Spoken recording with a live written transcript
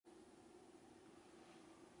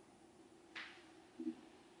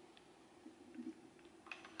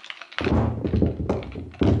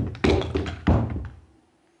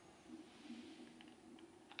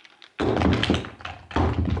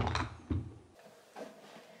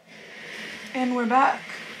And we're back.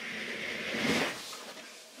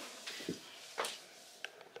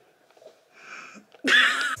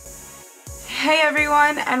 Hey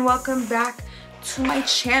everyone, and welcome back to my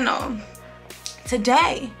channel.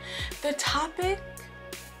 Today, the topic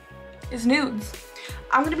is nudes.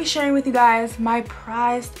 I'm gonna be sharing with you guys my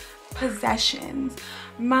prized possessions,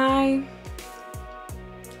 my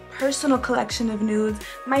personal collection of nudes,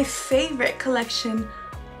 my favorite collection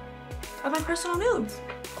of my personal nudes.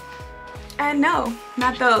 And no,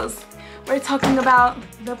 not those. We're talking about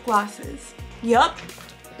lip glosses. Yup.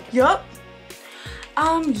 Yeah,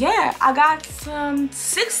 I got some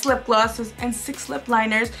 6 lip glosses and 6 lip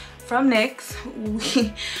liners from NYX.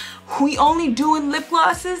 We only doing lip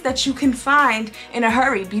glosses that you can find in a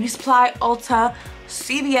hurry. Beauty Supply, Ulta,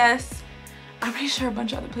 CVS. I'm pretty sure a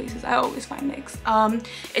bunch of other places. I always find NYX.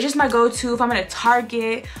 It's just my go-to. If I'm at a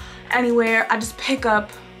Target, anywhere, I just pick up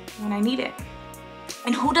when I need it.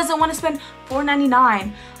 And who doesn't want to spend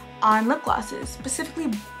 $4.99 on lip glosses, specifically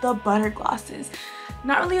the butter glosses?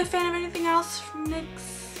 Not really a fan of anything else from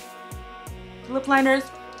NYX. Lip liners,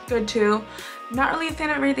 good too. Not really a fan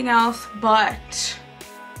of everything else, but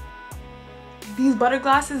these butter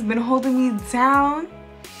glosses been holding me down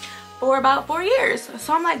for about 4 years.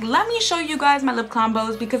 So I'm like, let me show you guys my lip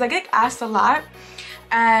combos because I get asked a lot.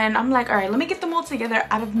 And I'm like, all right, let me get them all together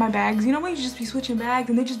out of my bags. You know when you just be switching bags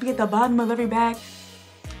and they just be at the bottom of every bag?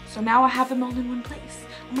 So now I have them all in one place.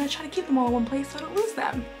 I'm gonna try to keep them all in one place so I don't lose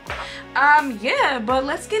them. Yeah, but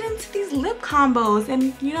let's get into these lip combos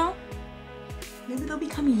and, you know, maybe they'll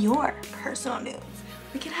become your personal nudes.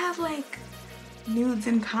 We could have like nudes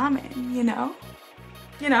in common, you know?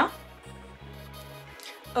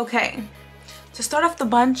 Okay, to start off the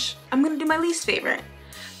bunch, I'm gonna do my least favorite.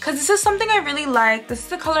 Cause this is something I really like. This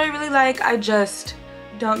is a color I really like. I just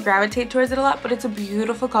don't gravitate towards it a lot, but it's a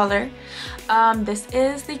beautiful color. This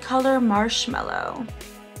is the color Marshmallow.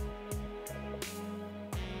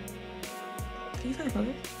 Can you see the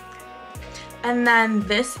color? And then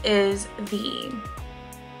this is the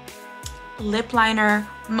lip liner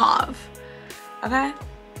Mauve. Okay?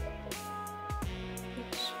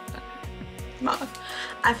 Mauve.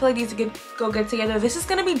 I feel like these go good together. This is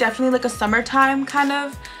gonna be definitely like a summertime kind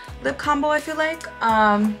of lip combo, I feel like.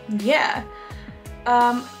 Yeah.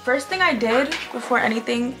 First thing I did before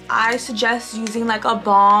anything, I suggest using like a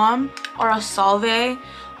balm or a solve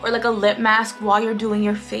or like a lip mask while you're doing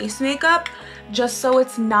your face makeup, just so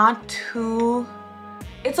it's not too,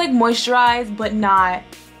 it's like moisturized but not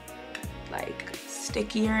like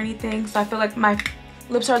sticky or anything. So I feel like my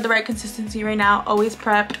lips are the right consistency right now, always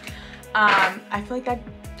prepped. I feel like that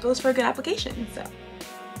goes for a good application. So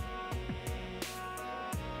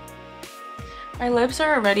my lips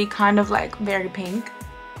are already kind of like very pink,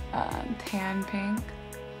 tan pink,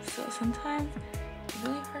 so sometimes it's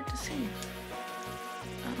really hard to see.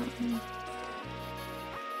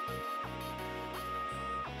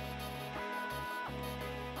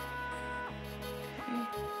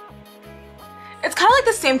 It's kind of like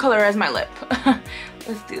the same color as my lip.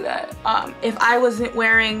 Let's do that. If I wasn't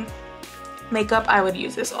wearing makeup, I would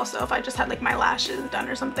use this also if I just had like my lashes done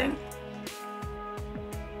or something.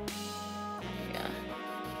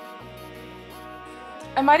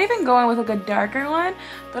 I might even go in with like a darker one,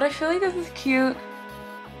 but I feel like this is cute.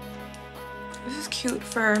 This is cute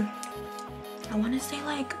for, I want to say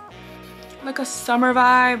like a summer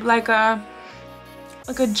vibe, like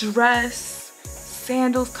a dress,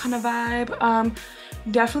 sandals kind of vibe.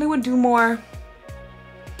 Definitely would do more,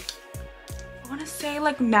 I want to say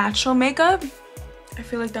like natural makeup. I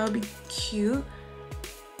feel like that would be cute.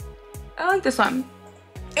 I like this one.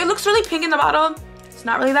 It looks really pink in the bottle. It's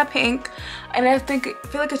not really that pink, and I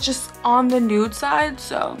feel like it's just on the nude side,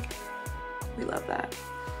 so we love that.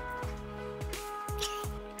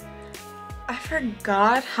 I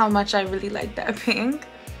forgot how much I really like that pink,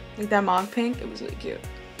 like that mauve pink. It was really cute.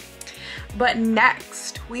 But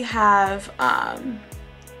next we have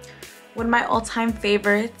one of my all-time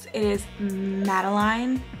favorites. It is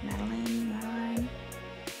Madeline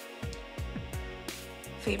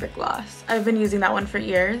favorite gloss. I've been using that one for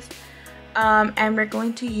years. And we're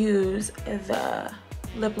going to use the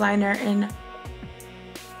lip liner in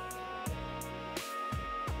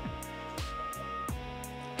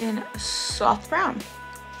soft brown.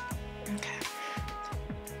 Okay.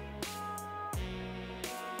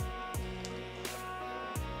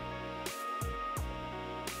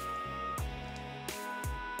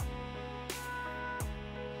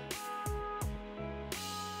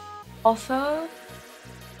 Also,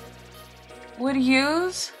 would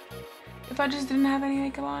use if I just didn't have any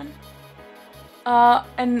makeup on.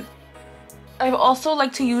 And I also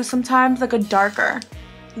like to use sometimes like a darker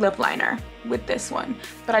lip liner with this one,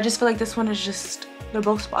 but I just feel like this one is just, they're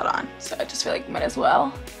both spot on, so I just feel like might as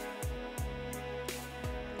well.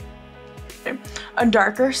 A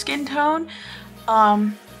darker skin tone,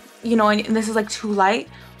 you know, and this is like too light,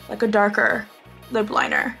 like a darker lip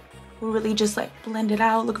liner will really just like blend it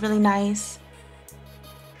out, look really nice.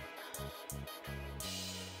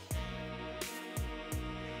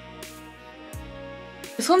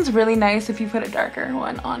 This one's really nice if you put a darker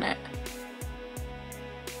one on it.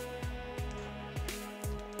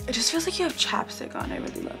 It just feels like you have chapstick on. I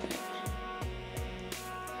really love it.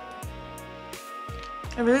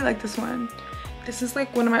 I really like this one. This is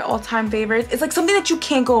like one of my all-time favorites. It's like something that you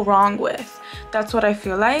can't go wrong with. That's what I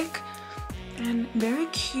feel like. And very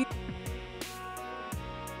cute.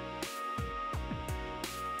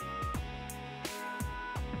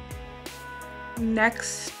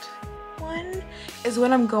 Next one is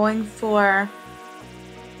what I'm going for.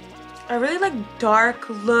 I really like dark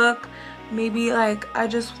look. Maybe like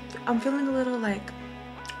I'm feeling a little like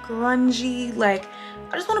grungy, like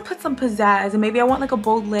I just want to put some pizzazz, and maybe I want like a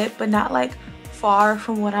bold lip but not like far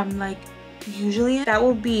from what I'm like usually in. That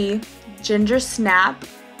will be Ginger Snap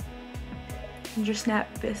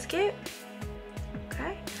Biscuit.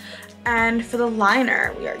 Okay, and for the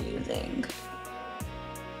liner we are using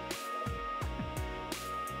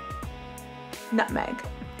Nutmeg.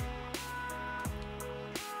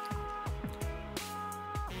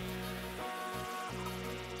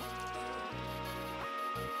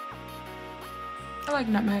 I like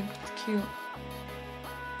Nutmeg, it's cute.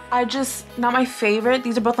 Not my favorite.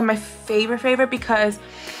 These are both of my favorite because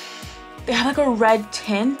they have like a red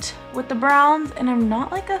tint with the browns, and I'm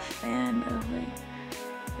not like a fan of like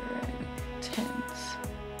red tints.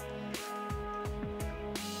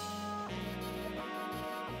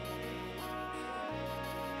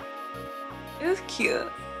 It was cute.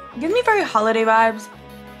 It gives me very holiday vibes.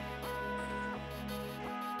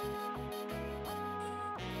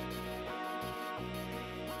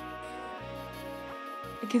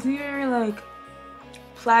 It gives me very like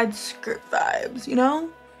plaid skirt vibes, you know?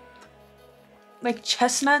 Like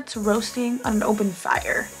chestnuts roasting on an open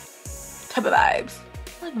fire type of vibes.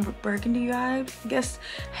 Like burgundy vibes, I guess,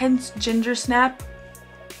 hence Ginger Snap.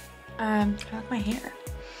 I like my hair.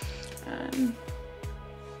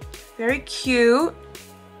 Very cute.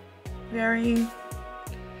 Very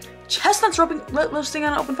chestnuts roasting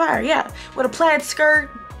on an open fire, yeah. With a plaid skirt,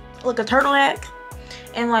 like a turtleneck,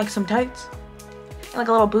 and like some tights. And like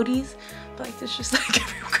a little booties, but like it's just like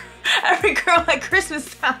every girl at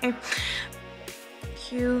Christmas time.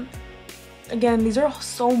 Cute. Again, these are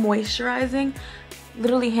so moisturizing.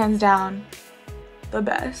 Literally hands down the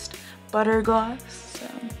best. Butter gloss, so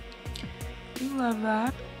I love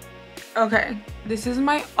that. Okay, this is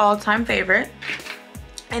my all-time favorite.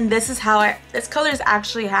 And this color is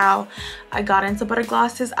actually how I got into butter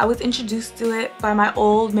glosses. I was introduced to it by my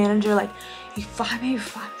old manager like maybe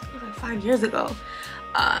 5 years ago.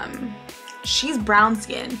 She's brown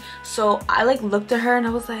skin, so I like looked at her and I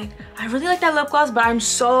was like, I really like that lip gloss, but I'm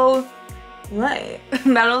so light.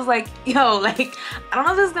 And I was like, yo, like I don't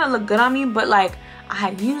know if this is gonna look good on me, but like I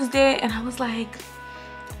had used it and I was like,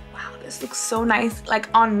 wow, this looks so nice like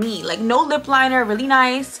on me. Like no lip liner, really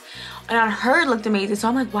nice, and on her it looked amazing. So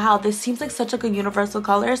I'm like, wow, this seems like such like a universal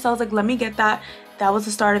color. So I was like, let me get that. That was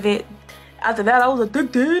the start of it. After that I was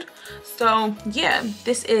addicted. So yeah,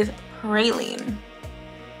 this is Praline.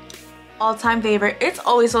 All-time favorite. It's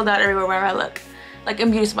always sold out everywhere where I look, like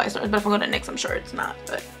in beauty supply stores, but if I go to NYX I'm sure it's not,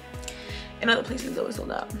 but in other places it's always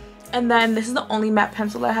sold out. And then this is the only matte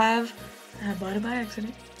pencil I have, and I bought it by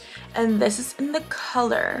accident, and this is in the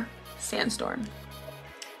color Sandstorm.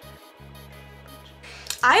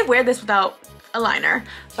 I wear this without a liner,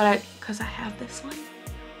 but because I have this one,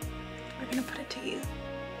 we're gonna put it to you.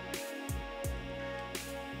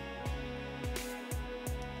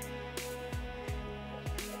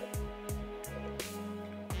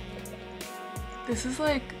 This is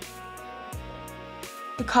like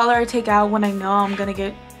the color I take out when I know I'm gonna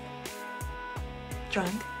get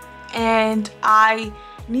drunk, and I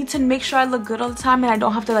need to make sure I look good all the time, and I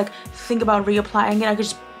don't have to like think about reapplying it. I could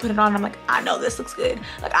just put it on and I'm like, I know this looks good.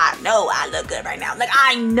 Like I know I look good right now. Like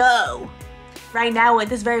I know right now at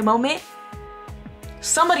this very moment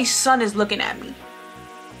somebody's son is looking at me.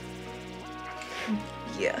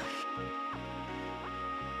 Yeah.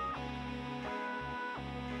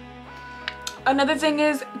 Another thing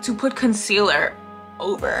is to put concealer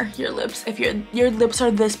over your lips if your lips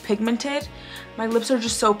are this pigmented. My lips are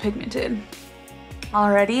just so pigmented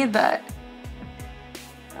already that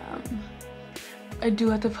I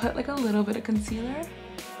do have to put like a little bit of concealer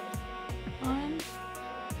on.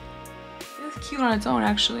 It's cute on its own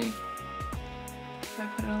actually. I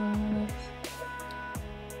put it all over my lips.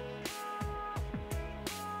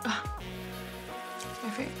 It's my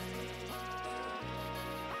favorite.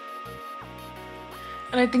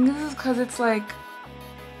 And I think this is because it's like,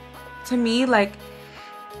 to me, like,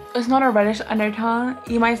 it's not a reddish undertone.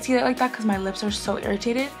 You might see it like that because my lips are so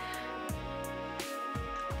irritated.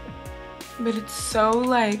 But it's so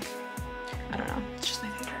like, I don't know, it's just my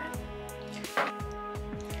favorite.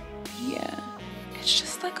 Yeah, it's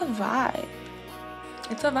just like a vibe.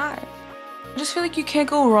 It's a vibe. I just feel like you can't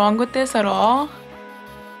go wrong with this at all.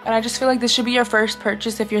 And I just feel like this should be your first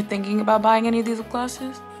purchase if you're thinking about buying any of these lip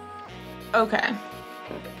glosses. Okay.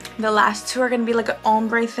 The last two are gonna be like an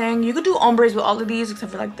ombre thing. You could do ombres with all of these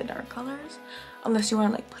except for like the dark colors. Unless you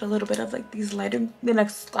want to like put a little bit of like these lighter, the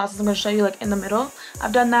next glosses I'm gonna show you like in the middle.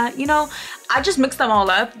 I've done that, you know, I just mixed them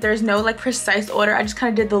all up. There's no like precise order. I just kind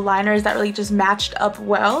of did the liners that really just matched up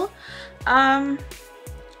well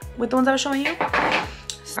with the ones I was showing you.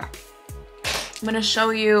 So, I'm gonna show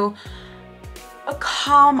you a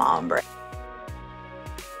calm ombre.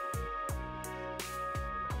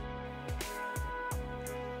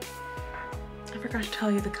 I forgot to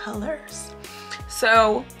tell you the colors.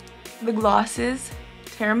 So the gloss is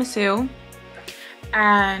tiramisu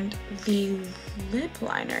and the lip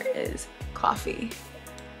liner is coffee.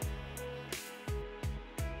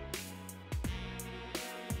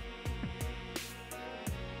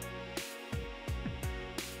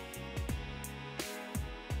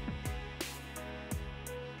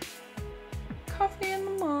 Coffee in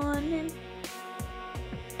the morning.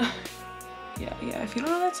 Yeah, if you don't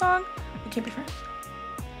know that song, we can't be friends.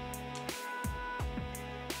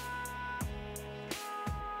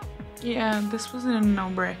 Yeah, this wasn't an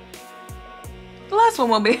ombre. The last one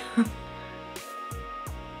will be.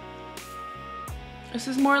 This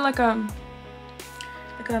is more like a,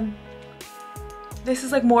 this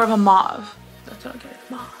is like more of a mauve. That's what I'll get.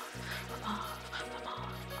 Mauve.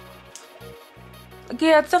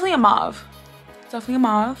 Yeah, it's definitely a mauve. It's definitely a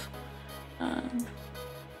mauve.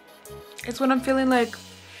 It's when I'm feeling like,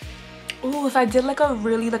 oh, if I did like a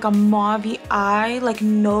really like a mauve-y eye, like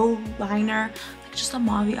no liner, like just a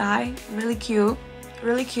mauve-y eye, really cute,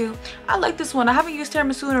 really cute. I like this one. I haven't used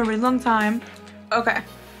tiramisu in a really long time. Okay,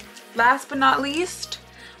 last but not least,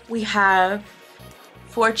 we have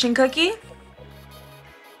fortune cookie. It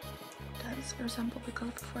does resemble the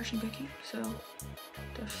color of fortune cookie, so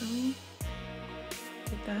definitely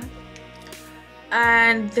get that.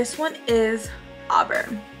 And this one is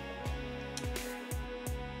auburn.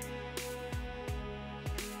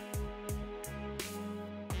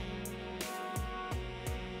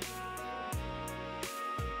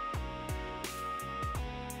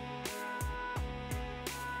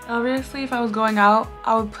 Obviously, if I was going out,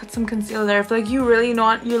 I would put some concealer there. I feel like you really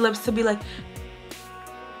want your lips to be like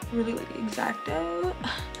really like exacto.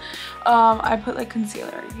 I put like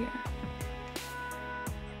concealer right here.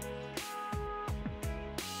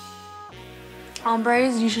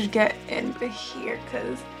 Ombres you should get in here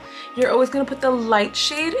because you're always gonna put the light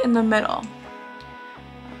shade in the middle.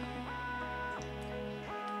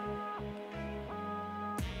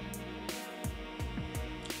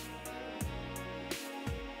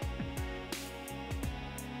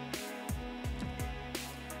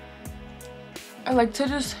 I like to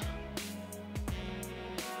just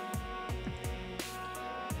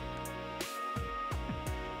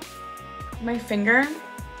my finger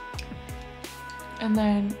and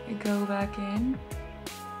then go back in.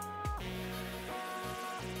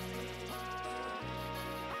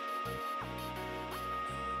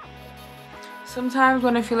 Sometimes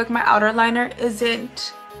when I feel like my outer liner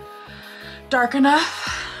isn't dark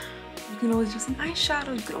enough, you can always use an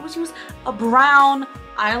eyeshadow. You can always use a brown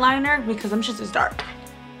eyeliner because them shits is dark.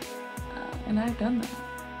 And I've done that.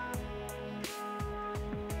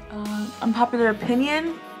 Unpopular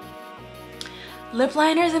opinion, lip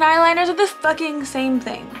liners and eyeliners are the fucking same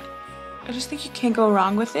thing. I just think you can't go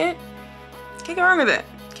wrong with it. Can't go wrong with it.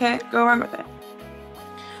 Can't go wrong with it.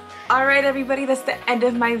 Alright everybody, that's the end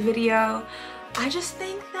of my video. I just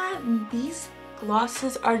think that these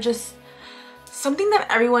glosses are just something that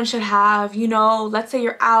everyone should have. You know, let's say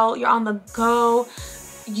you're out, you're on the go,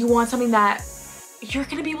 you want something that you're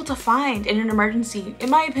gonna be able to find in an emergency. In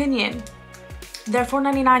my opinion, they're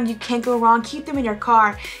 $4.99. You can't go wrong. Keep them in your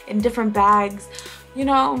car in different bags. You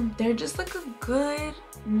know, they're just like a good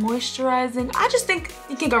moisturizing, I just think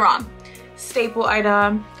you can't go wrong. Staple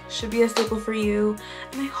item, should be a staple for you.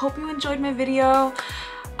 And I hope you enjoyed my video.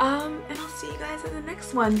 And I'll see you guys in the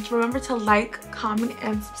next one. Remember to like, comment,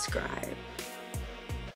 and subscribe.